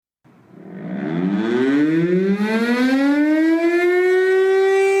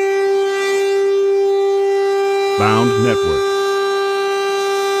Network.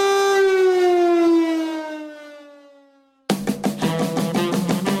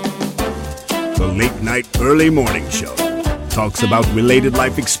 The Late Night Early Morning Show talks about related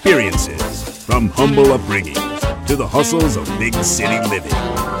life experiences, from humble upbringings to the hustles of big city living.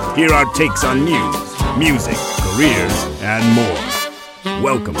 Here are takes on news, music, careers, and more.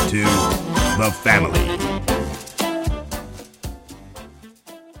 Welcome to The Family.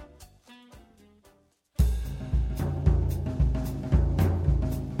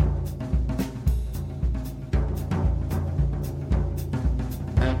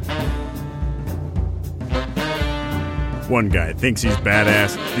 One guy thinks he's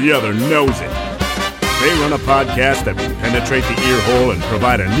badass, the other knows it. They run a podcast that will penetrate the ear hole and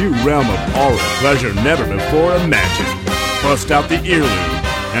provide a new realm of awe and pleasure never before imagined. Bust out the ear loop.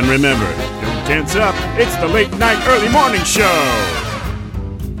 And remember, don't tense up, it's the Late Night Early Morning Show!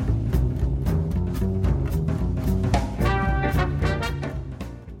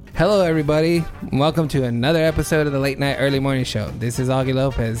 Hello, everybody. Welcome to another episode of the Late Night Early Morning Show. This is Augie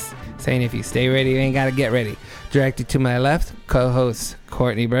Lopez saying if you stay ready, you ain't got to get ready. Directly to my left, co-host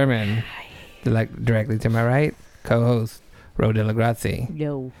Courtney Berman. Directly to my right, co-host Ro De La Grazie.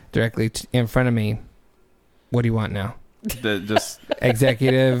 Yo. Directly in front of me, what do you want now? Just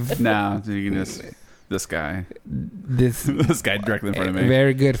executive. No, you can just this guy. This guy directly in front of me.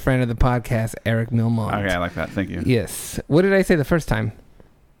 Very good friend of the podcast, Eric Milmont. Okay, I like that. Thank you. Yes. What did I say the first time?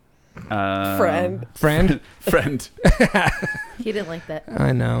 Friend. Friend. He didn't like that.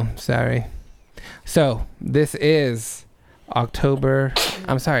 I know. Sorry. So this is December.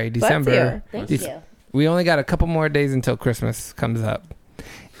 Thank you. We only got a couple more days until Christmas comes up.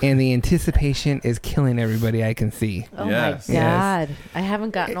 And the anticipation is killing everybody I can see. Oh Yes. my God. I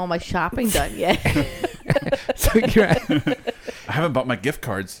haven't gotten all my shopping done yet. So you're I haven't bought my gift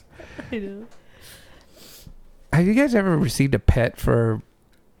cards. I know. Have you guys ever received a pet for...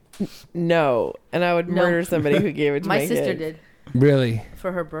 No, and I would murder somebody who gave it to my sister did. Really?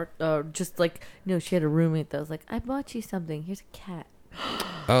 For her birthday. Just like, she had a roommate that was like, I bought you something. Here's a cat.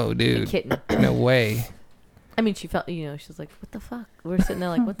 Oh, dude. A kitten. No way. I mean, she felt, she was like, what the fuck? We were sitting there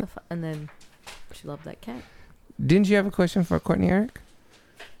like, what the fuck? And then she loved that cat. Didn't you have a question for Courtney, Eric?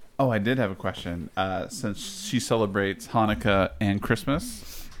 Oh, I did have a question. Since she celebrates Hanukkah and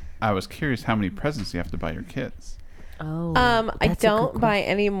Christmas, I was curious how many presents you have to buy your kids. Oh, I don't buy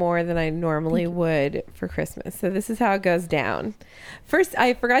any more than I normally would for Christmas. So this is how it goes down. First,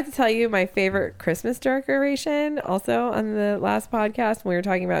 I forgot to tell you my favorite Christmas decoration. Also on the last podcast, when we were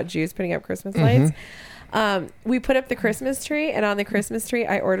talking about Jews putting up Christmas lights, we put up the Christmas tree, and on the Christmas tree,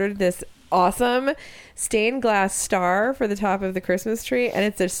 I ordered this awesome stained glass star for the top of the Christmas tree, and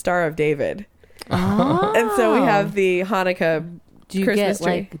it's a Star of David. Oh. And so we have the Hanukkah. Do you Christmas get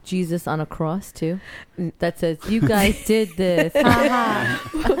tree. like Jesus on a cross too? That says, you guys did this.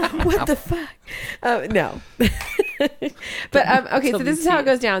 What the fuck? No. But okay, so this is how it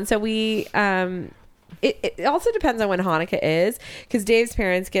goes down. So we it also depends on when Hanukkah is, because Dave's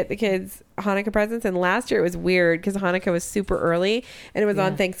parents get the kids Hanukkah presents, and last year it was weird because Hanukkah was super early and it was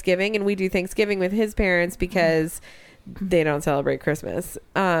on Thanksgiving, and we do Thanksgiving with his parents because they don't celebrate Christmas.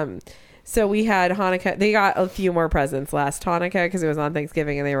 So we had Hanukkah. They got a few more presents last Hanukkah because it was on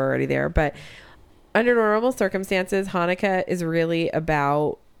Thanksgiving and they were already there. But under normal circumstances, Hanukkah is really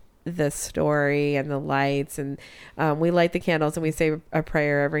about the story and the lights. And we light the candles and we say a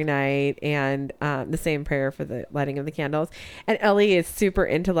prayer every night, and the same prayer for the lighting of the candles. And Ellie is super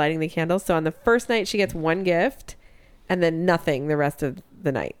into lighting the candles. So on the first night, she gets one gift and then nothing the rest of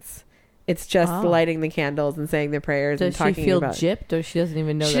the nights. It's just lighting the candles and saying the prayers and talking about. Does she feel gypped, or she doesn't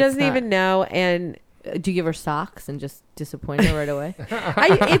even know? She doesn't even know. And do you give her socks and just disappoint her right away?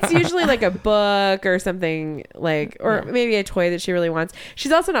 It's usually like a book or something, or maybe a toy that she really wants.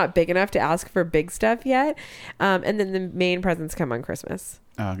 She's also not big enough to ask for big stuff yet. And then the main presents come on Christmas.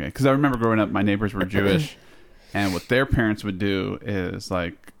 Okay, because I remember growing up, my neighbors were Jewish, and what their parents would do is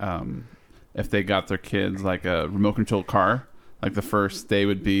if they got their kids like a remote control car. Like the first day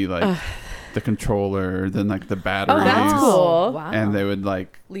would be like the controller, then like the batteries. Oh, that's cool. Wow. And they would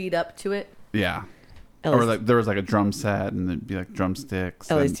lead up to it. Yeah. Ellie's, or like there was like a drum set, and there'd be like drumsticks.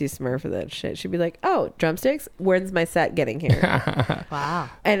 Ellie's too smart for that shit. She'd be like, "Oh, drumsticks? When's my set getting here?" Wow.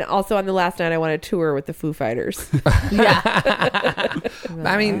 And also on the last night, I want a tour with the Foo Fighters. Yeah.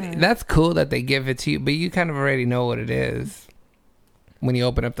 I mean, that's cool that they give it to you, but you kind of already know what it is when you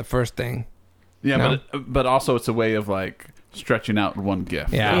open up the first thing. Yeah, no? but also it's a way of like stretching out one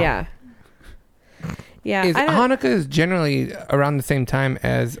gift. Yeah. Is Hanukkah is generally around the same time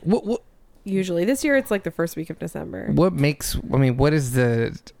as what? Usually this year it's like the first week of December. What is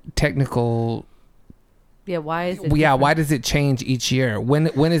the technical Yeah, why is it? Yeah, why does it change each year? When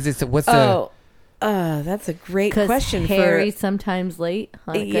is this? What's the? That's a great 'Cause question. Harry's sometimes late.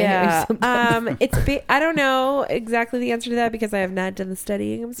 Hanukkah, Yeah. Harry's sometimes I don't know exactly the answer to that because I have not done the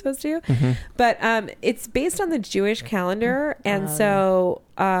studying I'm supposed to. Mm-hmm. But it's based on the Jewish calendar, and so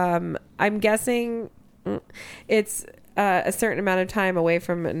I'm guessing it's a certain amount of time away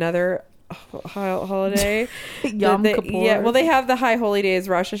from another holiday. Yom Kippur. Yeah, well, they have the high holy days,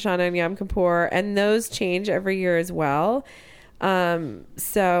 Rosh Hashanah and Yom Kippur, and those change every year as well.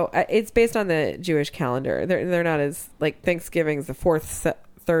 So it's based on the Jewish calendar. They're not as like Thanksgiving's the fourth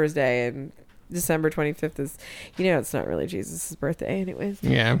Thursday and December 25th is, it's not really Jesus' birthday anyways.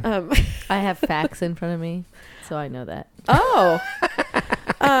 Yeah. I have facts in front of me, so I know that. Oh.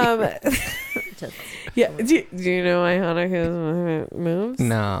 Just, Yeah. Do you know why Hanukkah moves?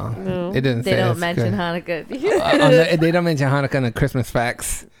 No. It doesn't they say don't it's mention good. Hanukkah. They don't mention Hanukkah in the Christmas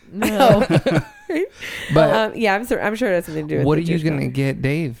facts. No. But yeah, I'm sure it has something to do with what the are you Jewish going to calendar. get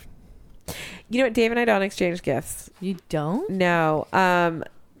Dave? You know what? Dave and I don't exchange gifts. You don't? No.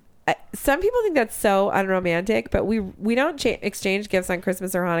 Some people think that's so unromantic, but we don't exchange gifts on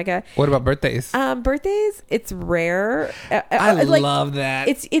Christmas or Hanukkah. What about birthdays? Birthdays, it's rare. I like, love that.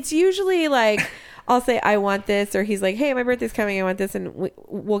 It's usually like I'll say I want this, or he's like, hey, my birthday's coming, I want this, and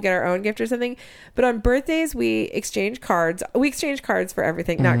we'll get our own gift or something. But on birthdays, we exchange cards. We exchange cards for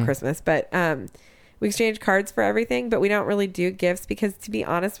everything, not Christmas, but we exchange cards for everything. But we don't really do gifts because, to be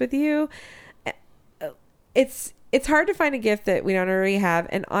honest with you, it's hard to find a gift that we don't already have.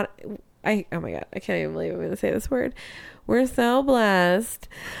 And oh my God, I can't even believe I'm going to say this word. We're so blessed.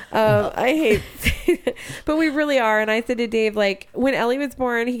 I hate, but we really are. And I said to Dave, like, when Ellie was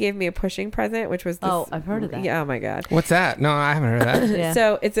born, he gave me a pushing present, which was this, I've heard of that. Yeah. Oh my God. What's that? No, I haven't heard of that. Yeah.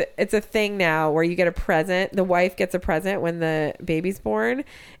 So it's a thing now where you get a present. The wife gets a present when the baby's born.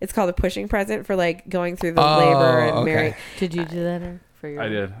 It's called a pushing present for like going through the labor and marrying. Did you do that for your? I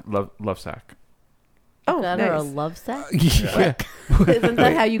did. Love sack. Oh, Got nice. her a love sack? Yeah. Isn't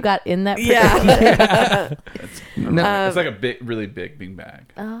that how you got in that? Yeah. No. It's like a big, really big bean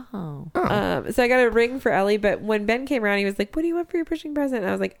bag. Oh. So I got a ring for Ellie, but when Ben came around, he was like, what do you want for your pushing present? And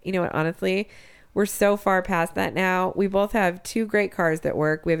I was like, you know what, honestly, we're so far past that now. We both have 2 great cars that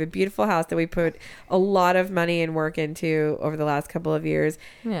work. We have a beautiful house that we put a lot of money and work into over the last couple of years.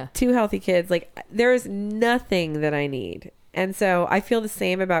 Yeah. 2 healthy kids. Like, there's nothing that I need. And so I feel the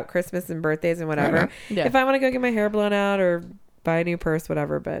same about Christmas and birthdays and whatever. Yeah. If I want to go get my hair blown out or buy a new purse,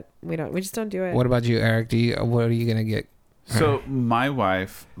 whatever, but we just don't do it. What about you, Eric? What are you going to get? So my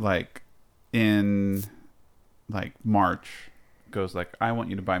wife, like in like March, goes like, I want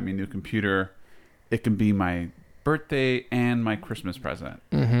you to buy me a new computer. It can be my birthday and my Christmas present.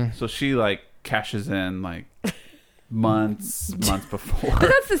 Mm-hmm. So she like cashes in like months before. But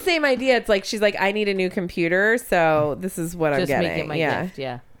that's the same idea. It's like she's like, I need a new computer, so this is what I'm Just getting. make it my yeah. gift.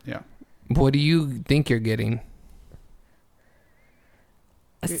 Yeah. Yeah. What do you think you're getting?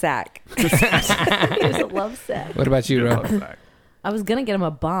 A sack. Here's a love sack. What about you, Ro? Love sack. I was gonna get him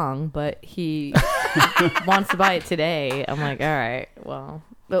a bong, but he wants to buy it today. I'm like, all right, well,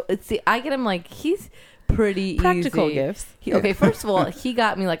 I get him like he's pretty Practical easy. gifts. Okay, first of all, he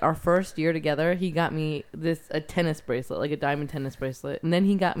got me like our first year together. He got me a tennis bracelet, like a diamond tennis bracelet, and then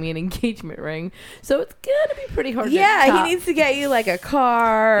he got me an engagement ring. So it's gonna be pretty hard. Yeah, to top. he needs to get you like a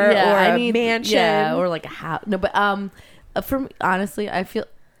car or a mansion. Yeah, or like a house. No, but for me, honestly, I feel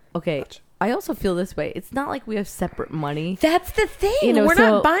okay. I also feel this way. It's not like we have separate money. That's the thing. We're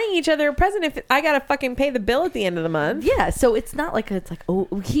not buying each other a present if I gotta fucking pay the bill at the end of the month. Yeah, so it's not like it's like, oh,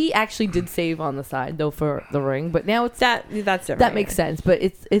 he actually did save on the side though for the ring, but now it's That's different. that makes sense. But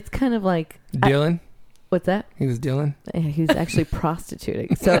it's kind of like Dylan? what's that? He was Dylan? Yeah, he was actually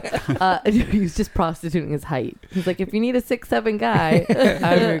prostituting. So he was just prostituting his height. He's like, if you need a 6'7" guy,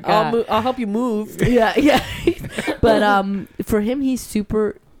 I'm your guy. I'll help you move. Yeah. But for him, he's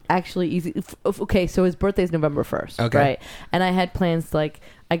super actually easy. Okay, so his birthday is November 1st, Okay. right? And I had plans like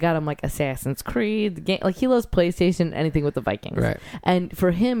I got him like Assassin's Creed, the game. Like he loves PlayStation, anything with the Vikings. Right. And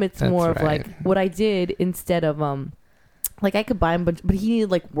for him, it's That's more of right. like what I did instead of like I could buy him, but he needed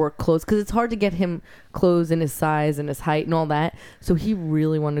like work clothes because it's hard to get him clothes in his size and his height and all that. So he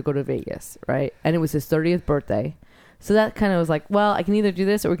really wanted to go to Vegas, right? And it was his 30th birthday. So that kind of was like, well, I can either do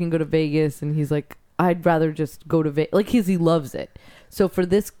this or we can go to Vegas. And he's like, I'd rather just go to Vegas, like he loves it. So for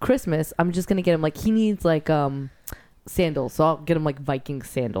this Christmas, I'm just gonna get him like he needs like sandals. So I'll get him like Viking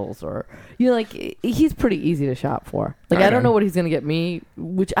sandals, or like he's pretty easy to shop for. Like I don't know what he's gonna get me,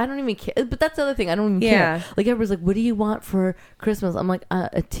 which I don't even care. But that's the other thing, I don't even care. Like everybody's like, what do you want for Christmas? I'm like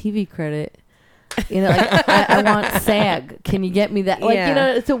a TV credit. You know, like I want SAG. Can you get me that? Like, Yeah. you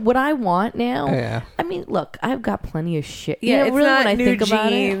know, so what I want now. Yeah. I mean, look, I've got plenty of shit. Yeah, You know, it's really, not when I new think about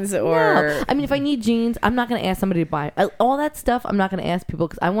jeans it, or- No. I mean, if I need jeans, I'm not going to ask somebody to buy all that stuff. I'm not going to ask people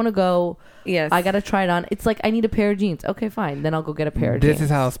because I want to go. Yes. I got to try it on. It's like I need a pair of jeans. Okay, fine. Then I'll go get a pair of jeans. This is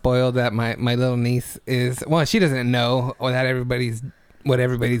how spoiled that my little niece is. Well, she doesn't know what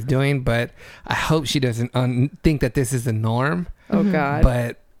everybody's doing, but I hope she doesn't think that this is the norm. Oh God.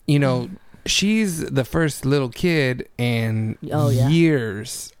 But you know, she's the first little kid in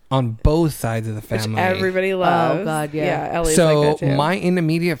years on both sides of the Which family. everybody loves. Oh, God, yeah. Yeah, Ellie's So like that too. my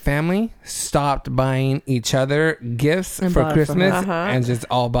immediate family stopped buying each other gifts And for bought it for her. Christmas Uh-huh. and just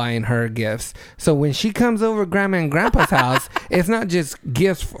all buying her gifts. So when she comes over Grandma and Grandpa's house, it's not just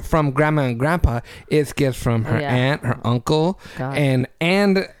gifts from Grandma and Grandpa. It's gifts from her Yeah. aunt, her uncle, God.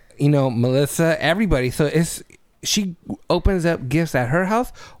 and you know, Melissa, everybody. So she opens up gifts at her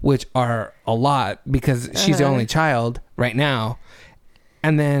house, which are a lot because she's the only child right now.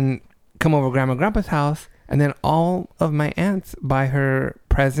 And then come over to Grandma and Grandpa's house, and then all of my aunts buy her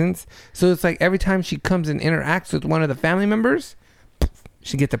presents. So it's like every time she comes and interacts with one of the family members,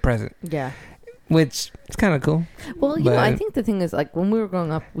 she gets a present, Yeah. which is kind of cool. Well, you know, I But- think the thing is, like, when we were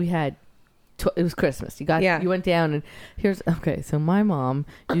growing up, we had it was Christmas. You went down and so my mom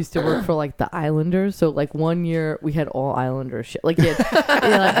used to work for like the Islanders. So like 1 year we had all Islander shit. Like, like,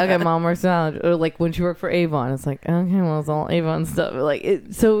 okay, mom works at Islanders. Or like when she worked for Avon, it's like, okay, well, it's all Avon stuff. Like,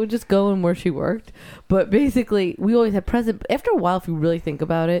 so we just go and where she worked. But basically, we always had present. After a while, if you really think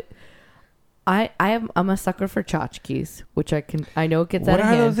about it, I'm a sucker for tchotchkes, which I know it gets What out of are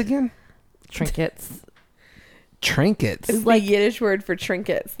hand. those again? Trinkets. Trinkets. It's like Yiddish word for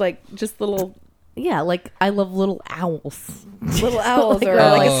trinkets, like just little Yeah, like I love little owls. owls or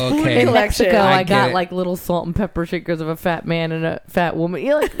Oh, like a spoon okay. In collection. Mexico, I I get got it. like little salt and pepper shakers of a fat man and a fat woman. You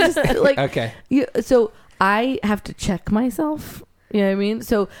know, like, just, like Okay. so I have to check myself. You know what I mean?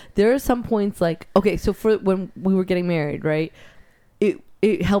 So there are some points like, okay, so for when we were getting married, right?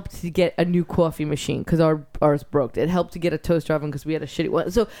 It helped to get a new coffee machine because ours broke. It helped to get a toaster oven because we had a shitty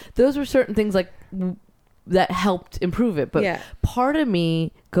one. So those were certain things like that helped improve it. But part of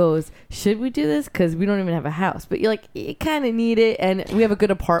me goes, should we do this? Because we don't even have a house. But you're like, you kind of need it, and we have a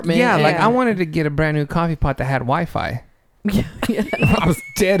good apartment. Yeah, like Yeah. I wanted to get a brand new coffee pot that had Wi-Fi. I was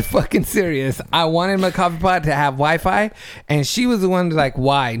dead fucking serious. I wanted my coffee pot to have Wi-Fi, and she was the one that's like,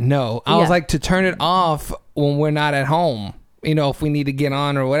 why? No. I was Yeah. like, to turn it off when we're not at home. You know, if we need to get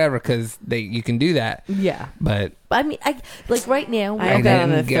on or whatever, because you can do that. Yeah. But I mean, like right now, I have that on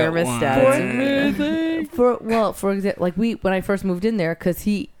the didn't get thermostat. one. It's amazing. for example, like when I first moved in there, because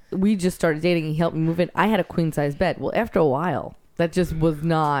we just started dating, he helped me move in. I had a queen size bed. Well, after a while, that just was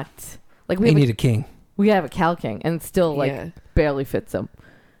not like we need a king. we have a Cal King, and it still like barely fits him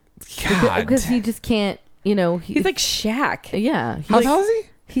God. because he just can't. You know, He's like Shaq. yeah. How tall is he?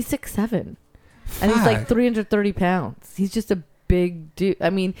 He's 6'7", and he's like Fuck. 330 pounds. He's just a big dude. I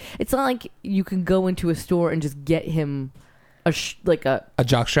mean, it's not like you can go into a store and just get him a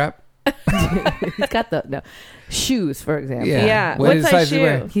jockstrap? he's got the shoes, for example. Yeah. What What size size is he shoe?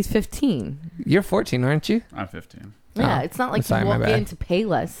 wearing? He's 15. You're 14, aren't you? I'm 15. Yeah, Oh, it's not like sorry, you my walk bad. in to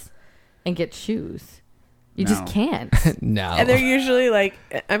Payless and get shoes. You No. just can't. No. And they're usually like,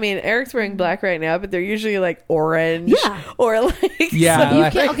 I mean, Eric's wearing black right now, but they're usually like orange. Yeah. Or like, Yeah, some You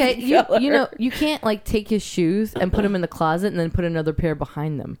like- can't. Okay, color. you know you can't like take his shoes and put them in the closet and then put another pair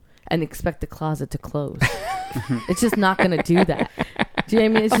behind them and expect the closet to close. It's just not going to do that. Do you know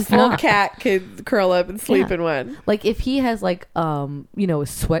what I mean? It's just full not. cat could curl up and sleep Yeah. in one. Like if he has like you know, a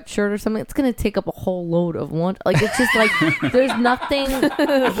sweatshirt or something, it's gonna take up a whole load of laundry. Like it's just like there's nothing.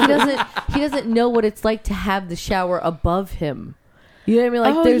 He doesn't know what it's like to have the shower above him. You know what I mean?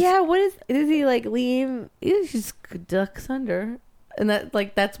 Like Oh there's yeah, what is he like lean? he just ducks under, and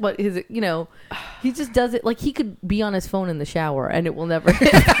that's what his, you know, he just does it. Like he could be on his phone in the shower and it will never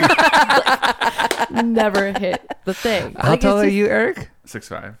hit, never hit the thing. How Like, it's tall are just- you, Eric?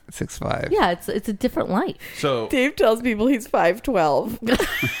 6'5". 6'5". Yeah, it's a different life. So Dave tells people he's 5'12".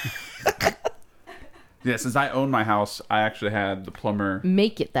 yeah, since I own my house, I actually had the plumber.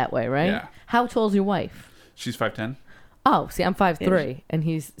 Make it that way, right? Yeah. How tall is your wife? She's 5'10". Oh, see, I'm 5'3", and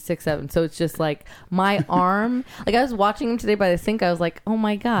he's 6'7". So it's just like my arm. Like I was watching him today by the sink. I was like, oh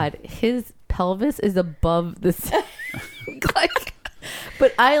my god, his pelvis is above the sink. Like,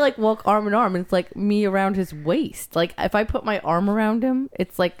 but I like walk arm in arm, and it's like me around his waist. Like if I put my arm around him,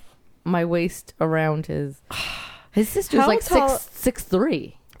 it's like my waist around his. His sister's How like tall-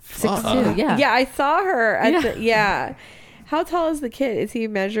 6'3", 6'2". Yeah, Yeah, I saw her at Yeah. the yeah. How tall is the kid? Is he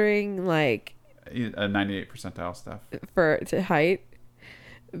measuring like A 98 percentile stuff. to height?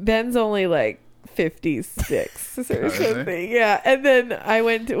 Ben's only like 56 or something. Yeah. And then I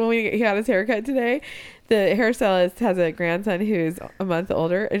went to, he got his haircut today, the hairstylist has a grandson who's a month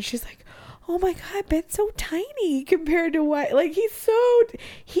older, and she's like, oh my God, Ben's so tiny compared to what, like he's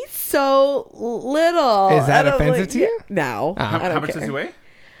so little. Is that offensive to you? No. How much does he weigh?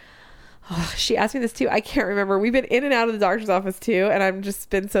 Oh, she asked me this too. I can't remember. We've been in and out of the doctor's office too, and I've just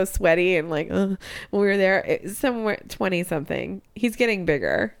been so sweaty and like when we were there, it's somewhere 20 something. He's getting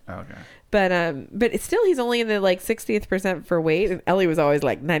bigger. Okay. But it's still, he's only in the like 60th percent for weight, and Ellie was always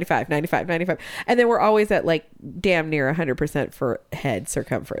like 95, and then we're always at like damn near 100% for head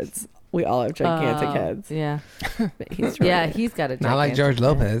circumference. We all have gigantic heads. Yeah. But he's he's got a gigantic Not like George head.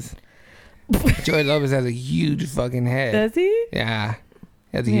 Lopez. George Lopez has a huge fucking head. Does he? Yeah.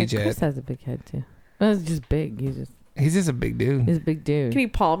 He has a Yeah, huge Chris head. has a big head too. Well, it's just big. He's just a big dude. He's a big dude. Can he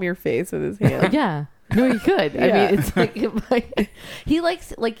palm your face with his hand? Yeah. No, he could. I Yeah. mean, it's like he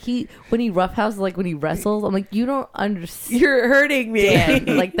likes when he roughhouses, like when he wrestles. I'm like, you don't understand. You're hurting me.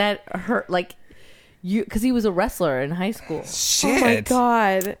 Like that hurt. Like you, because he was a wrestler in high school, Shit. Oh my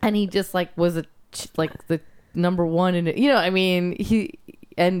God. and he just like was like the number one in it. You know, I mean, he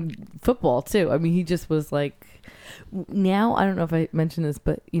and football too. I mean, he just was like. Now I don't know if I mentioned this,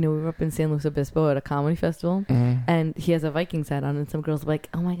 but we were up in San Luis Obispo at a comedy festival, and he has a Vikings hat on, and some girls were like,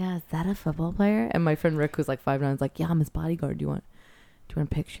 "Oh my God, is that a football player?" And my friend Rick, who's like 5'9", is like, "Yeah, I'm his bodyguard. Do you want a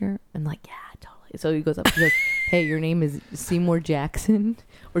picture?" And like, "Yeah, totally." So he goes up and goes, "Hey, your name is Seymour Jackson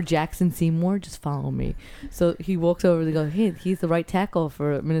or Jackson Seymour. Just follow me." So he walks over. They go, "Hey, he's the right tackle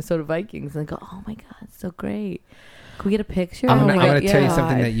for Minnesota Vikings." And I go, "Oh my God, so great." Can we get a picture? I'm Oh my going to God, tell you yeah.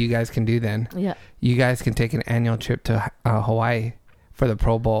 something that you guys can do then. Yeah. You guys can take an annual trip to Hawaii for the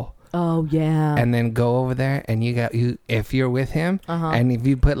Pro Bowl. Oh yeah. And then go over there, and if you're with him, and if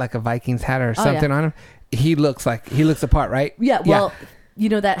you put like a Vikings hat or something on him, he looks the part, right? Yeah, well,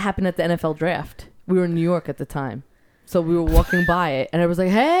 that happened at the NFL draft. We were in New York at the time. So we were walking by it, and I was like,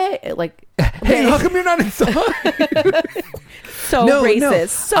 hey, like... Hey, how come you're not inside? So racist.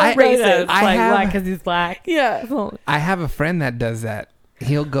 So racist. Why? Because he's black. Yeah. I have a friend that does that.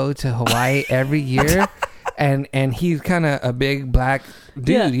 He'll go to Hawaii every year, and he's kind of a big black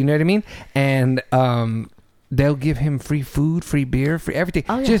dude, you know what I mean? And they'll give him free food, free beer, free everything.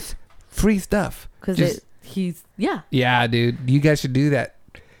 Oh, yeah. Just free stuff. Because he's... Yeah. Yeah, dude. You guys should do that.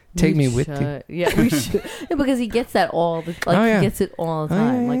 Take me with you. Yeah, we should. Yeah, because he gets that all the he gets it all the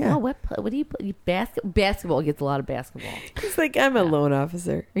time. What do you play? Basketball. He gets a lot of basketball. He's like, I'm a loan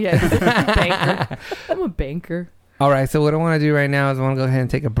officer. Yeah, he's a banker. I'm a banker. All right, so what I want to do right now is I want to go ahead and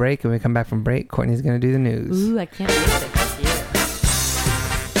take a break, and when we come back from break, Courtney's going to do the news. Ooh, I can't wait to hear.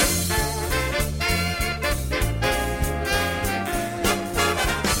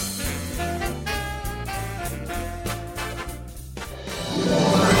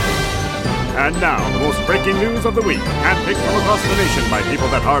 And now, the most breaking news of the week, handpicked from across the nation by people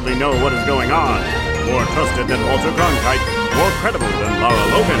that hardly know what is going on. More trusted than Walter Cronkite, more credible than Laura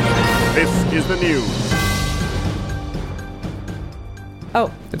Logan. This is the news.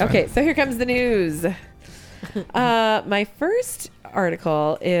 Oh, That's okay. fine. So here comes the news. My first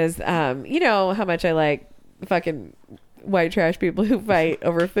article is, you know how much I like fucking white trash people who fight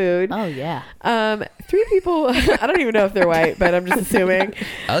over food. Oh yeah. 3 people. I don't even know if they're white, but I'm just assuming.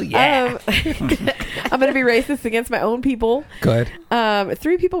 Oh, yeah. I'm going to be racist against my own people. Good.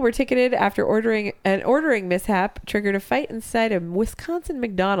 3 people were ticketed after ordering mishap triggered a fight inside a Wisconsin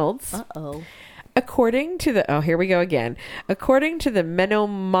McDonald's. Uh-oh. According to the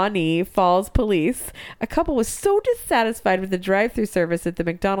Menomonee Falls police, a couple was so dissatisfied with the drive-thru service at the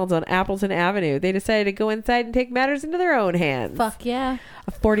McDonald's on Appleton Avenue, they decided to go inside and take matters into their own hands. Fuck yeah.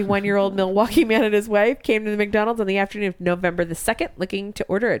 A 41-year-old Milwaukee man and his wife came to the McDonald's on the afternoon of November the 2nd looking to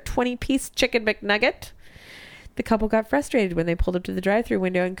order a 20-piece chicken McNugget. The couple got frustrated when they pulled up to the drive-thru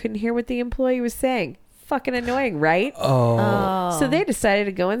window and couldn't hear what the employee was saying. Fucking annoying, right? Oh. So they decided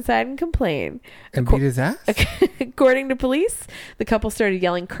to go inside and complain. And beat his ass? According to police, the couple started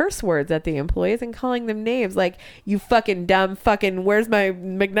yelling curse words at the employees and calling them names like, you fucking dumb fucking, where's my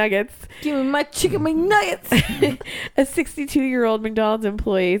McNuggets? Give me my chicken McNuggets. A 62-year-old McDonald's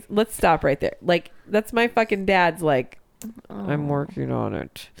employee, let's stop right there. Like, that's my fucking dad's like, I'm working on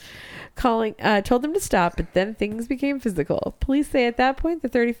it. Told them to stop, but then things became physical. Police say at that point, the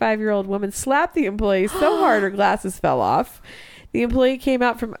 35-year-old woman slapped the employee so hard her glasses fell off. The employee came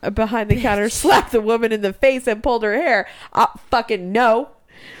out from behind the counter, slapped the woman in the face, and pulled her hair. Fucking no.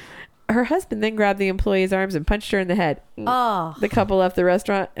 Her husband then grabbed the employee's arms and punched her in the head. Oh. The couple left the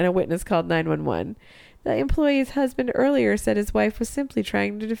restaurant, and a witness called 911. The employee's husband earlier said his wife was simply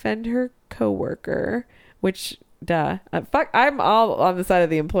trying to defend her coworker, which duh. Fuck, I'm all on the side of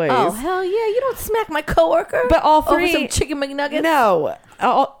the employees. Oh hell yeah! You don't smack my coworker. But all over three some chicken McNuggets. No,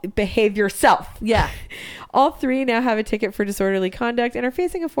 behave yourself. Yeah. All three now have a ticket for disorderly conduct and are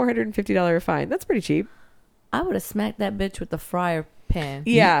facing a $450 fine. That's pretty cheap. I would have smacked that bitch with the fryer pan.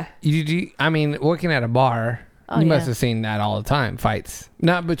 Yeah. I mean, working at a bar, you must yeah. have seen that all the time. Fights,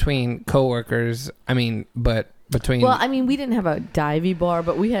 not between coworkers. I mean, but between. Well, I mean, we didn't have a divey bar,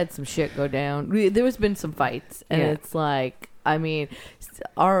 but we had some shit go down. There was been some fights, and it's like, I mean,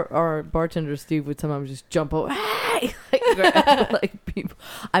 our bartender Steve would sometimes just jump over, hey! like people.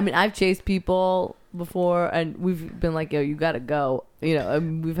 I mean, I've chased people before, and we've been like, yo, you gotta go. You know, I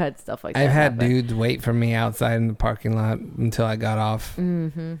mean, we've had stuff like that. I've had happen. dudes wait for me outside in the parking lot until I got off.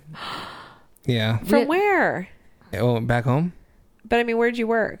 Mm-hmm. Yeah. From where? Oh, back home But I mean, where'd you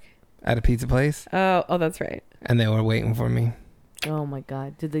work? at a pizza place, Oh, that's right. and they were waiting for me. Oh my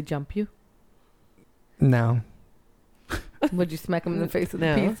god, did they jump you? No, Would you smack them in the face with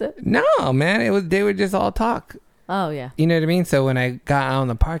No. the pizza? no, man. They were just all talk. Oh yeah. You know what I mean? So when I got out in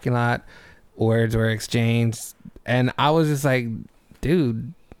the parking lot, words were exchanged, and I was just like,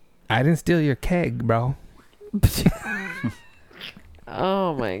 dude, I didn't steal your keg, bro.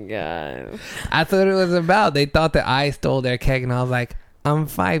 Oh my god. That's what it was about. They thought that I stole their keg, and I was like, I'm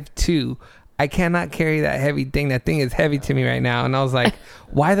 5'2". I cannot carry that heavy thing. That thing is heavy to me right now. And I was like,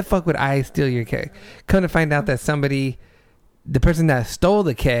 why the fuck would I steal your keg? Come to find out that the person that stole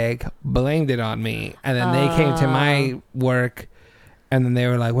the keg blamed it on me. And then they came to my work, and then they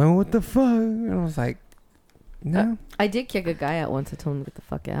were like, well, what the fuck? And I was like, no. I did kick a guy out once. I told him to get the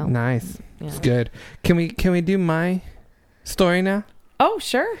fuck out. Nice. Yeah. It's good. Can we do my story now? Oh,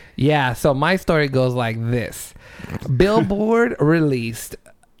 sure. Yeah, so my story goes like this. Billboard released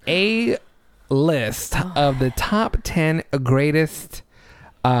a list of the top 10 greatest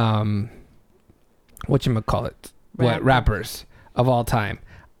rappers of all time.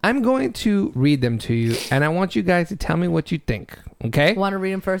 I'm going to read them to you, and I want you guys to tell me what you think. Okay? Want to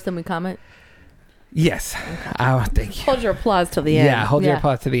read them first, then we comment? Yes. Thank you. Hold your applause till the end. Yeah, hold your Yeah.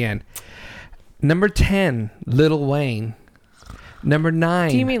 applause to the end. Number 10, Lil Wayne. Number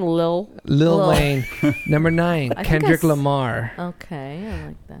 9. Do you mean Lil? Lil Wayne. Number 9, I think Kendrick I Lamar. Okay, I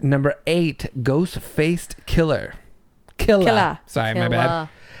like that. Number 8, Ghostface Killer. Killer. Sorry, my bad.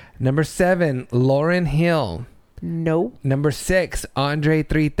 Number 7, Lauryn Hill. Nope. Number 6, Andre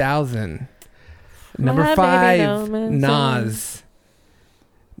 3000. Number My 5, baby Nas.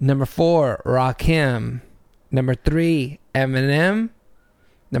 Number 4, Rakim. Number 3, Eminem.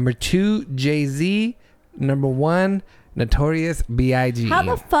 Number 2, Jay-Z. Number 1, Notorious B.I.G. How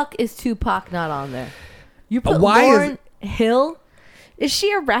the fuck is Tupac not on there? You put Why Lauryn Hill? Is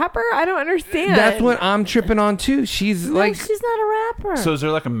she a rapper? I don't understand. That's what I'm tripping on too. She's No, like, she's not a rapper. So is there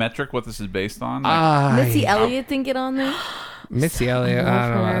like a metric what this is based on? Like, Missy Elliott didn't get on there? Missy Elliott. I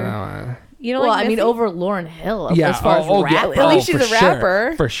don't know. You know, Well, like I mean, Missy? over Lauryn Hill Yeah, as far as rap. At least for she's a sure.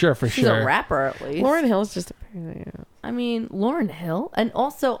 rapper. For sure. She's a rapper at least. Lauryn Hill's just a. I mean, Lauryn Hill and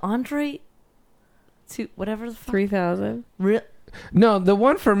also Andre, whatever the fuck. 3,000. No, the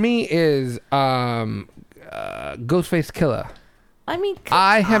one for me is Ghostface Killer. I mean,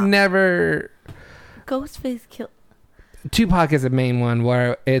 I have never. Ghostface Kill. Tupac is the main one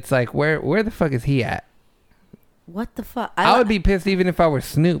where it's like, where the fuck is he at? What the fuck? I would be pissed even if I were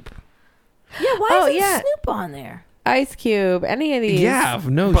Snoop. Yeah, why Oh, is yeah. Snoop on there? Ice Cube. Any of these. Yeah,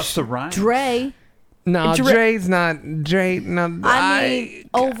 no. Busta Rhymes. Dre. No, Dre's not. Dre, no. I mean,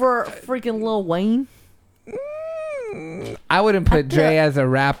 over freaking Lil Wayne. I wouldn't put Dre as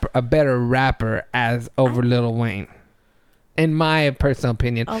a better rapper as over Lil Wayne. In my personal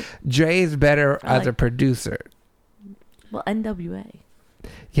opinion, Dre is better as a producer. Well, NWA.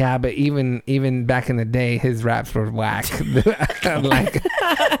 Yeah, but even back in the day, his raps were whack.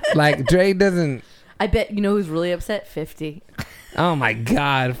 like Dre doesn't. I bet you know who's really upset? 50. Oh my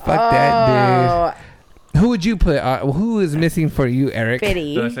God! Fuck that dude. Who would you put? Who is missing for you, Eric?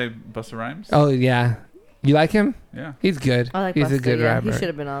 Fitty. Did I say Busta Rhymes? Oh yeah, you like him? Yeah. He's good. I like He's Busta, a good yeah. rapper. He should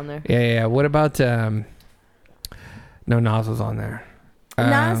have been on there. Yeah. What about No, Nas was on there.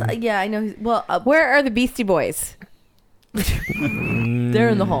 Nas, yeah, I know. Well, Where are the Beastie Boys? they're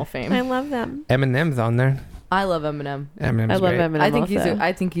in the Hall of Fame. I love them. Eminem's on there. I love Eminem. Eminem's I love great. Eminem.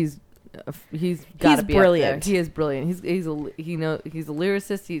 I think he's got to be brilliant. Up there. He is brilliant. He's a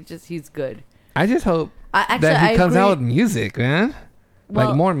lyricist. He's good. I just hope Actually, that he comes agree. out with music, man. Well,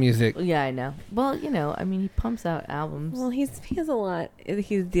 like more music. Yeah, I know. Well, I mean, he pumps out albums. Well, he has a lot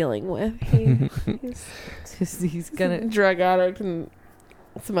he's dealing with. He's gonna drug addict and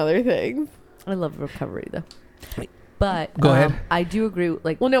some other things. I love recovery though. But Go ahead. I do agree.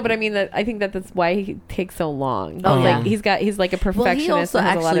 Like, Well, no, but I mean I think that's why he takes so long. Oh, Like yeah. he's like a well, perfectionist. he also and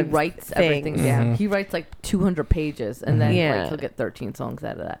has a lot actually of writes things. everything down. Mhm. He writes like 200 pages, and then Yeah. like, he'll get 13 songs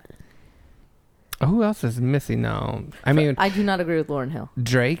out of that. Who else is missing? No, I mean I do not agree with Lauryn Hill.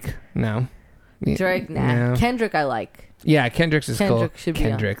 Drake. No, Drake, nah. No. Kendrick, I like. Yeah, Kendrick's is Kendrick cool. should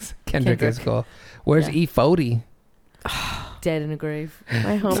be on. Kendrick is cool. Where's Yeah. E40? Dead in a grave.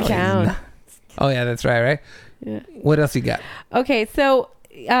 My hometown. Oh yeah, that's right. Yeah. What else you got? Okay, so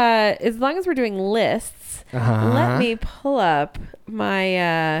as long as we're doing lists, Uh-huh. let me pull up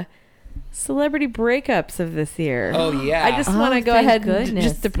my celebrity breakups of this year. Oh yeah. I just want to Oh, go thank ahead goodness, and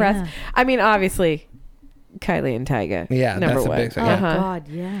just depress. yeah. I mean, obviously, Kylie and Tyga. Yeah, number that's a one. big thing. Oh, Yeah. Uh-huh. God,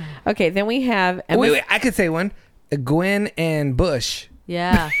 yeah. Okay, then we have Oh, Emma. wait, I could say one. Gwen and Bush.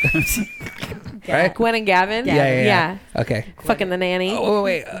 Yeah. Right? Gwen and Gavin. Yeah. Okay. Fucking the nanny. Oh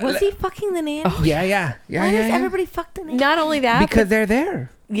wait. Was he fucking the nanny? Yeah. Why does everybody fuck the nanny? Not only that, Because they're there.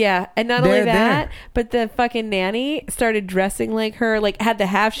 yeah, and not They're only that, there. but the fucking nanny started dressing like her, like had the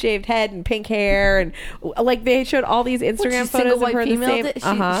half shaved head and pink hair, and like they showed all these Instagram photos of her in the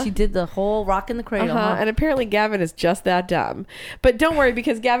same. She did the whole rock in the cradle. huh? And apparently Gavin is just that dumb. But don't worry,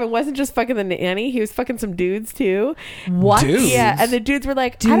 because Gavin wasn't just fucking the nanny; he was fucking some dudes too. What? Dudes? Yeah, and the dudes were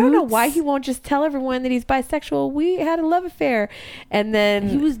like, I don't know Dudes? why he won't just tell everyone that he's bisexual. We had a love affair, and then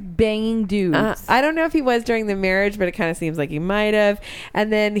He was banging dudes. I don't know if he was during the marriage, but it kind of seems like he might have.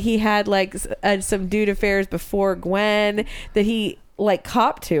 And then he had like some dude affairs before Gwen that he like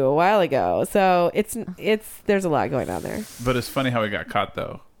copped to a while ago. So it's there's a lot going on there. But it's funny how he got caught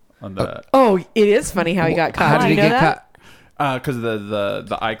though on the Oh, it is funny how he got caught. How Do did you he know get that? caught? because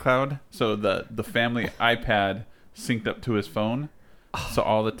the iCloud, so the family iPad synced up to his phone, so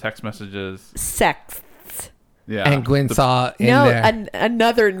all the text messages. Sex. Yeah, And Gwen saw in No, there.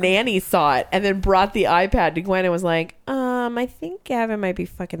 another nanny saw it and then brought the iPad to Gwen and was like, I think Gavin might be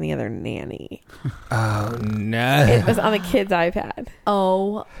fucking the other nanny. Oh no. It was on the kid's iPad.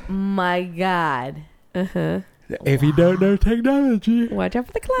 Oh my God. Uh-huh. If you don't know technology. Watch out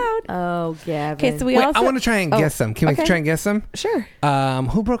for the cloud. Oh, Gavin. Okay, so we Wait, also I want to try and guess some. Can we okay. try and guess some? Sure.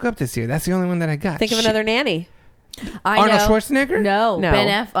 Who broke up this year? That's the only one that I got. Think of Shit. another nanny. I Arnold know. Schwarzenegger? No, No.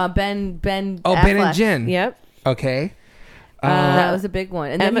 Ben. Oh, Ben and Affleck. Jen. Yep. Okay. That was a big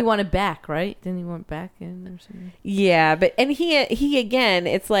one, and then Emma- he wanted back, right? Didn't he want back in or something? Yeah, but and he again,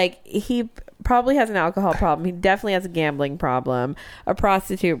 it's like he probably has an alcohol problem. He definitely has a gambling problem, a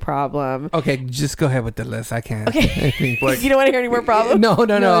prostitute problem. Okay, just go ahead with the list. I can't. Okay. Blake, You don't want to hear any more problems? No,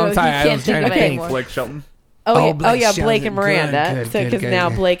 No, I'm sorry. you I can't was think trying of to it think. anymore. Blake Shelton. Oh, Blake yeah, Blake Shelton. and Miranda. Good, So because good.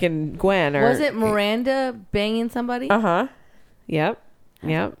 now Blake and Gwen are. Was it Miranda banging somebody? Uh-huh. Yep.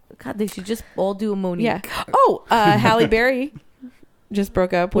 God, they should just all do a Monique. Yeah. Oh, Halle Berry just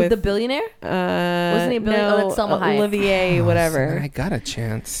broke up With with the billionaire? Wasn't he a no, billionaire? Oh, that's Selma Hayek. Olivier, Oh, whatever. so I got a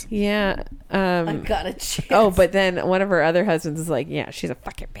chance. Yeah. I got a chance. Oh, but then one of her other husbands is like, yeah, she's a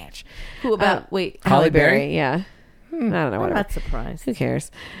fucking bitch. Who about? Wait. Halle Berry? Yeah. I don't know. I'm Whatever. not surprised. Who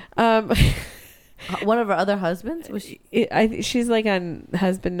cares? One of her other husbands? Was she? She's like on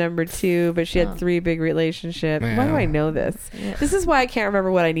husband number 2, but she had 3 big relationships. Why do Yeah. I know this? Yeah. This is why I can't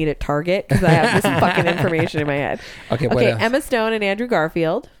remember what I need at Target because I have this fucking information in my head. Okay, what Okay, else? Emma Stone and Andrew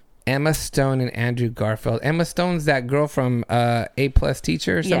Garfield. Emma Stone and Andrew Garfield. Emma Stone's that girl from A+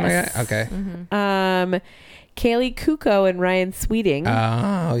 Teacher or something Yes. like that? Okay. Mm-hmm. Kaylee Kuko and Ryan Sweeting.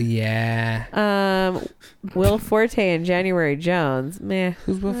 Oh, yeah. Will Forte and January Jones. Meh.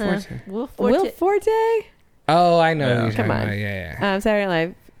 Who's Will Forte? Will Will Forte. Forte? Oh, I know. Yeah. Who you're Come talking on. about. Yeah. Saturday Night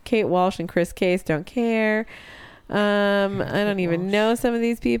Live. Kate Walsh and Chris Case. Don't care. I don't even know some of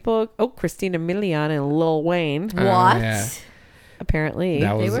these people. Oh, Christina Milian and Lil Wayne. What? yeah. Apparently.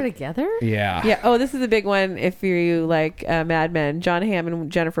 That They was- were together? Yeah. Yeah. Oh, this is a big one. If you like Mad Men, John Hamm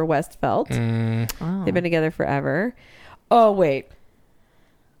and Jennifer Westfeldt. Oh. They've been together forever. Oh wait,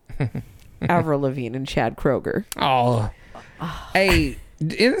 Avril Lavigne and Chad Kroger. Oh. Hey,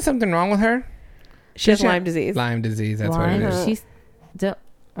 isn't something wrong with her? She has Does Lyme disease. Lyme disease. That's Lyme? what it is. She's.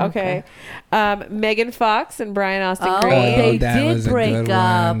 Okay. Megan Fox and Brian Austin Oh, Green. they that did was a break good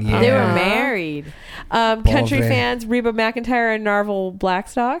up. one. They were Yeah. married. Country Bove. fans, Reba McEntire and Narvel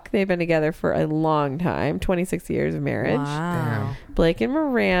Blackstock. They've been together for a long time, 26 years of marriage. Wow. Blake and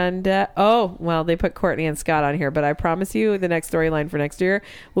Miranda. Oh, well, they put Courtney and Scott on here, but I promise you the next storyline for next year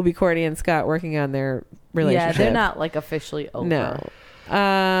will be Courtney and Scott working on their relationship. Yeah, they're not like officially over. No.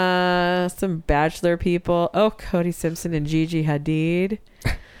 Some Bachelor people. Oh, Cody Simpson and Gigi Hadid.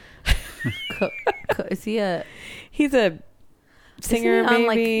 Is he a? He's a singer, Isn't he on,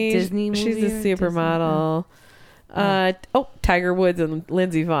 like, maybe. Disney She's movie a or Disney? supermodel. Tiger Woods and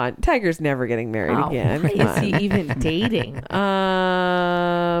Lindsey Vonn. Tiger's never getting married again. Is he even dating?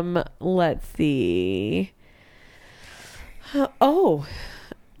 Let's see. Oh,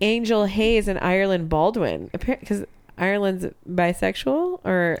 Angel Hayes and Ireland Baldwin. Because Ireland's bisexual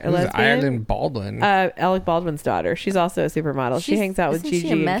or a Who's lesbian. Ireland Baldwin? Alec Baldwin's daughter. She's also a supermodel. She hangs out with Gigi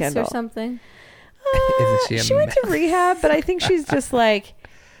she a mess and Kendall. or something? Isn't She went to rehab, but I think she's just like,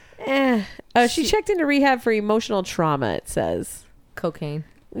 eh. Oh, she checked into rehab for emotional trauma, it says. Cocaine.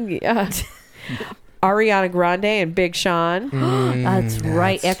 Yeah. Ariana Grande and Big Sean. That's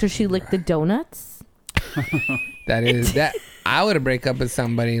right. After she licked the donuts. That. I would have break up with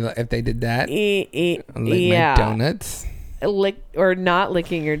somebody if they did that. Lick Yeah. my donuts. Lick or not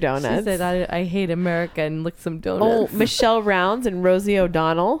licking your donuts. She said, I hate America and lick some Oh, donuts. Michelle Rounds and Rosie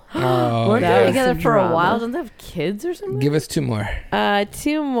O'Donnell. Oh, Weren't that they was together some for a drama. while? Don't they have kids or something? give us 2 more.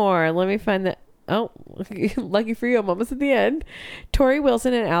 2 more. Let me find the. Oh, lucky for you, I'm almost at the end. Tori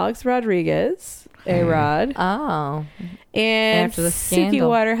Wilson and Alex Rodriguez, A-Rod, Oh. and After the Suki scandal.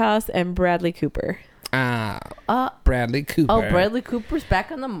 Waterhouse and Bradley Cooper. Bradley Cooper. Oh, Bradley Cooper's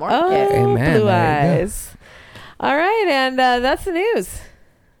back on the market. Oh, Amen. blue There you go. eyes. All right, and that's the news.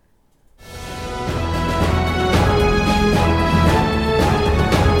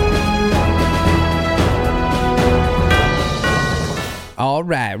 All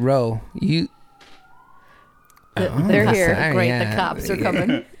right, Ro. You. They're here. sorry, Great, yeah. the cops are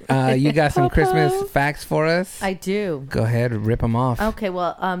coming. You got some Christmas facts for us? I do. Go ahead, rip them off. Okay,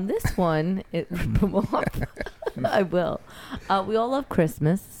 well, this one, I will. We all love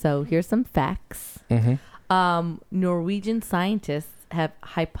Christmas, so here's some facts. Mm-hmm. Norwegian scientists have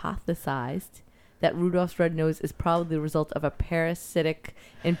hypothesized that Rudolph's red nose is probably the result of a parasitic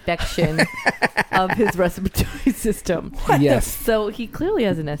infection of his respiratory system. Yes. So he clearly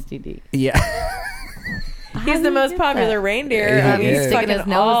has an STD. Yeah. He's the most popular reindeer. Yeah, he He's is. Sticking his fucking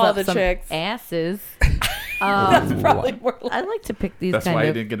nose all up the some chicks. asses. That's probably more like I like to pick these That's why kind he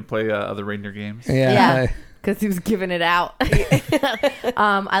of... didn't get to play other reindeer games. Yeah. because he was giving it out.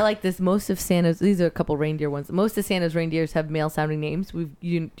 I like this. Most of Santa's, these are a couple reindeer ones. Most of Santa's reindeers have male sounding names. Do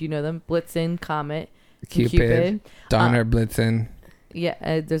you know them? Blitzen, Comet, Cupid. Donner, Blitzen.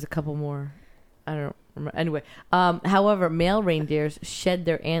 Yeah, there's a couple more. I don't remember. Anyway, however, male reindeers shed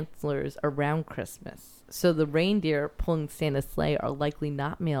their antlers around Christmas. So the reindeer pulling Santa's sleigh are likely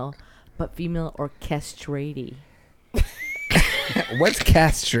not male, but female or castrated. What's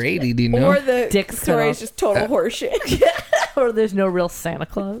castrated? Do you know? Or the Dick's story cut is just total horseshit. Or there's no real Santa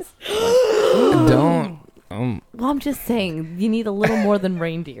Claus. Don't. Well, I'm just saying, you need a little more than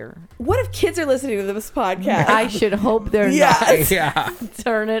reindeer. What if kids are listening to this podcast? I should hope they're Yes. Yeah. not.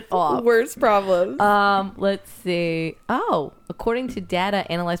 Turn it off. Worst problems. Let's see. Oh, according to data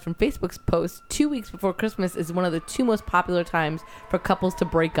analyzed from Facebook's post, 2 weeks before Christmas is one of the 2 most popular times for couples to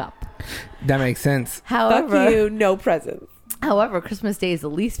break up. That makes sense. Fuck you, no presents. However, Christmas Day is the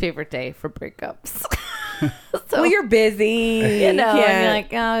least favorite day for breakups. Well, you're busy. You know, Yeah. and you're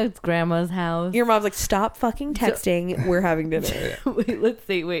like, oh, it's grandma's house. Your mom's like, stop fucking texting. We're having dinner. Wait, let's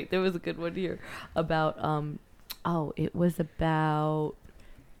see. Wait, there was a good one here about, it was about,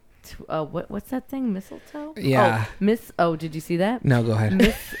 what's that thing? Mistletoe? Yeah. Did you see that? No, go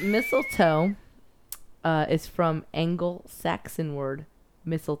ahead. Mistletoe is from Anglo-Saxon word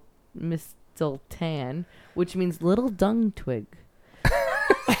mistletoe, which means little dung twig.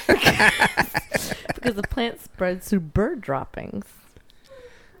 Because the plant spreads through bird droppings.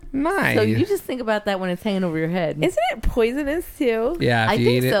 Nice. So you just think about that when it's hanging over your head. Isn't it poisonous too? Yeah, if I you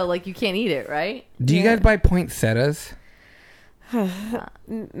think eat it. so. Like, you can't eat it, right? Do you guys buy poinsettias?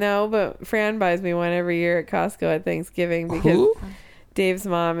 No, but Fran buys me one every year at Costco at Thanksgiving because Who? Dave's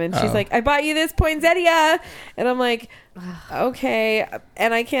mom, and she's Oh. like, I bought you this poinsettia, and I'm like, okay,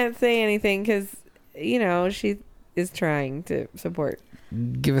 and I can't say anything because she is trying to support.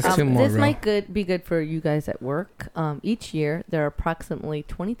 Give us 2 more. This Ro. might be good for you guys at work. Each year, there are approximately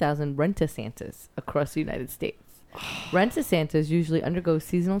 20,000 Rent-A-Santas across the United States. Rent-A-Santas usually undergo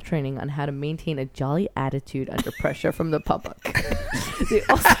seasonal training on how to maintain a jolly attitude under pressure from the public.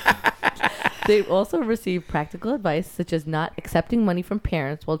 They also receive practical advice, such as not accepting money from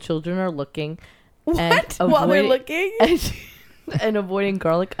parents while children are looking. What? While they're looking? And avoiding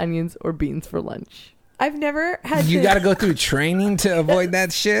garlic, onions, or beans for lunch. I've never had You to got to go through training to avoid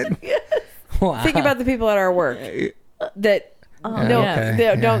that shit? Yes. Wow. think about the people at our work that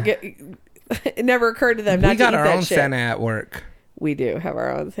don't get. It never occurred to them not We to got eat our that own shit. Santa at work. We do have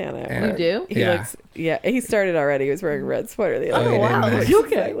our own Santa. At Yeah. work. You do? He Yeah. looks. Yeah, he started already. He was wearing a red sweater the other Oh, day. wow. Looks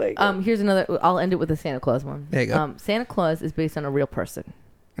Okay. exactly like Here's another. I'll end it with a Santa Claus one. There you go. Santa Claus is based on a real person.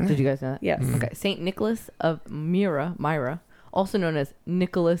 Did you guys know that? Yes. Okay. Saint Nicholas of Myra also known as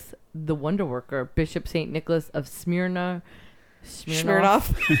Nicholas the Wonder Worker, Bishop St. Nicholas of Smirnoff,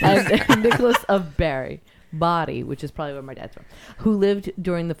 and Nicholas of Bari, which is probably where my dad's from, who lived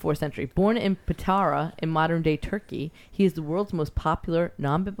during the 4th century. Born in Patara in modern-day Turkey, he is the world's most popular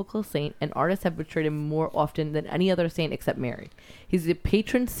non-biblical saint, and artists have portrayed him more often than any other saint except Mary. He's the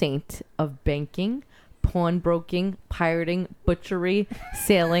patron saint of banking, pawnbroking, pirating, butchery,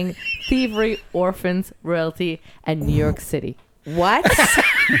 sailing, thievery, orphans, royalty, and New York City. What?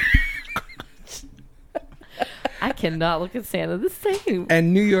 I cannot look at Santa the same.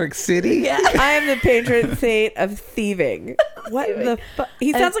 And New York City? Yeah. I am the patron saint of thieving. What the fuck?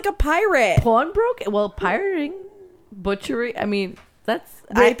 He sounds like a pirate. Pawnbroking? Well, pirating, butchery. I mean, that's...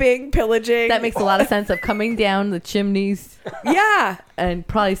 Raping, pillaging. That makes a lot of sense of coming down the chimneys. Yeah. And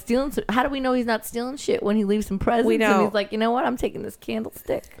probably stealing. How do we know he's not stealing shit when he leaves some presents? We know. And he's like, you know what? I'm taking this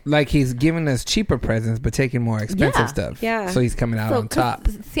candlestick. Like he's giving us cheaper presents, but taking more expensive Yeah. stuff. Yeah. So he's coming out on 'cause top.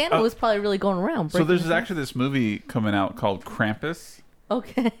 Santa was probably really going around. So breaking there's his- actually this movie coming out called Krampus.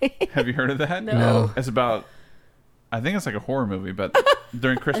 Okay. Have you heard of that? No. It's about, I think it's like a horror movie, but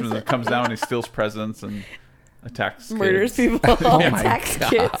during Christmas it comes down and he steals presents and attacks Murders kids. people. Oh my Attacks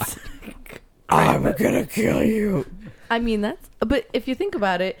God. kids. I'm gonna kill you. I mean, that's... But if you think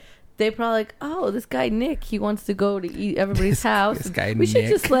about it, they probably like, oh, this guy Nick, he wants to go to eat everybody's house. this guy we should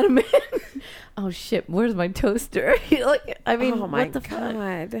Nick. just let him in. Oh, shit. Where's my toaster? I mean, Oh my what the fuck?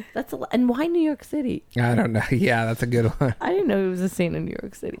 god. That's a lot. And why New York City? I don't know. Yeah, that's a good one. I didn't know he was a saint in New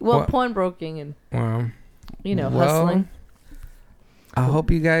York City. Well, What? pawnbroking and, Well, well, hustling. I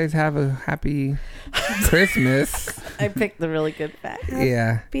hope you guys have a happy Christmas. I picked the really good fact.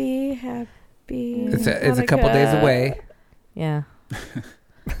 Yeah. Be happy. It's a couple days away. Yeah.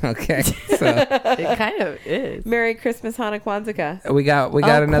 Okay. So It kind of is. Merry Christmas, Hanukkah, Kwanzaa. we got Oh,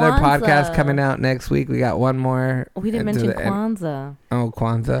 another Kwanzaa. podcast coming out next week. We got one more. We didn't into mention the end. Kwanzaa. Oh,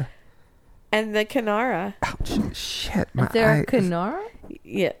 Kwanzaa. And the Kanara. Ouch. Shit. My Is there a eye- Kanara?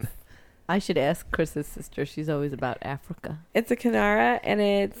 Yeah. I should ask Chris's sister. She's always about Africa. It's a Kanara, and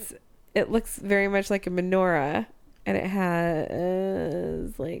it looks very much like a menorah, and it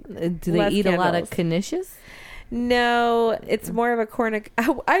has like Do they less eat a lot of candles. knishes? No, it's more of a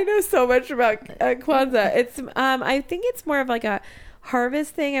I know so much about Kwanzaa. It's I think it's more of like a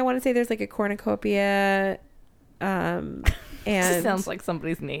harvest thing. I want to say there's like a cornucopia, and Sounds like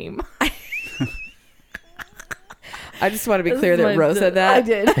somebody's name. I just want to be clear that Rose said that. I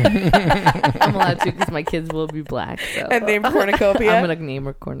did. I'm allowed to because my kids will be black. So. And named cornucopia. I'm gonna name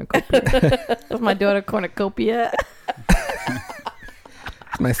her Cornucopia. That's my daughter Cornucopia.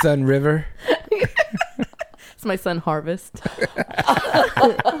 My son River. It's my son Harvest.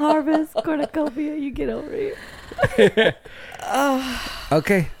 Harvest Cornucopia, you get over here.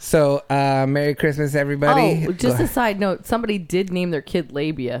 Okay, so Merry Christmas, everybody. Oh, just a side note: somebody did name their kid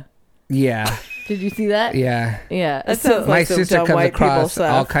Labia. Yeah, Did you see that? yeah. Yeah. That So- sounds My like some sister dumb comes white people across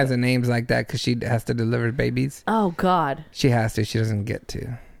stuff. all kinds of names like that because she has to deliver babies. oh God, She has to. She doesn't get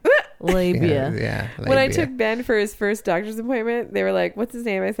to. labia. Yeah. When I labia. took Ben for his first doctor's appointment, they were like, "What's his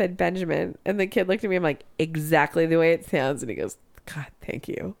name?" I said Benjamin, and the kid looked at me. I'm like, "Exactly the way it sounds," and he goes, "God, thank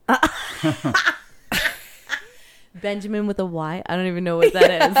you." Benjamin with a Y. I don't even know what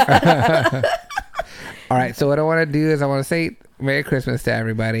that is. All right. So what I want to do is I want to say Merry Christmas to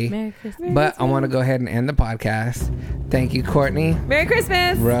everybody. Merry Christmas. But I want to go ahead and end the podcast. Thank you, Courtney, Merry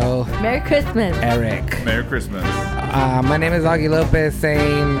Christmas. Ro, Merry Christmas. Eric. Merry Christmas. My name is Augie Lopez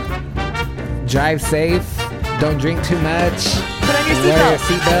saying drive safe. Don't drink too much. Put on your Wear your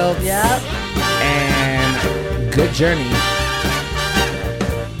seatbelt. seatbelts. Yep. And good journey.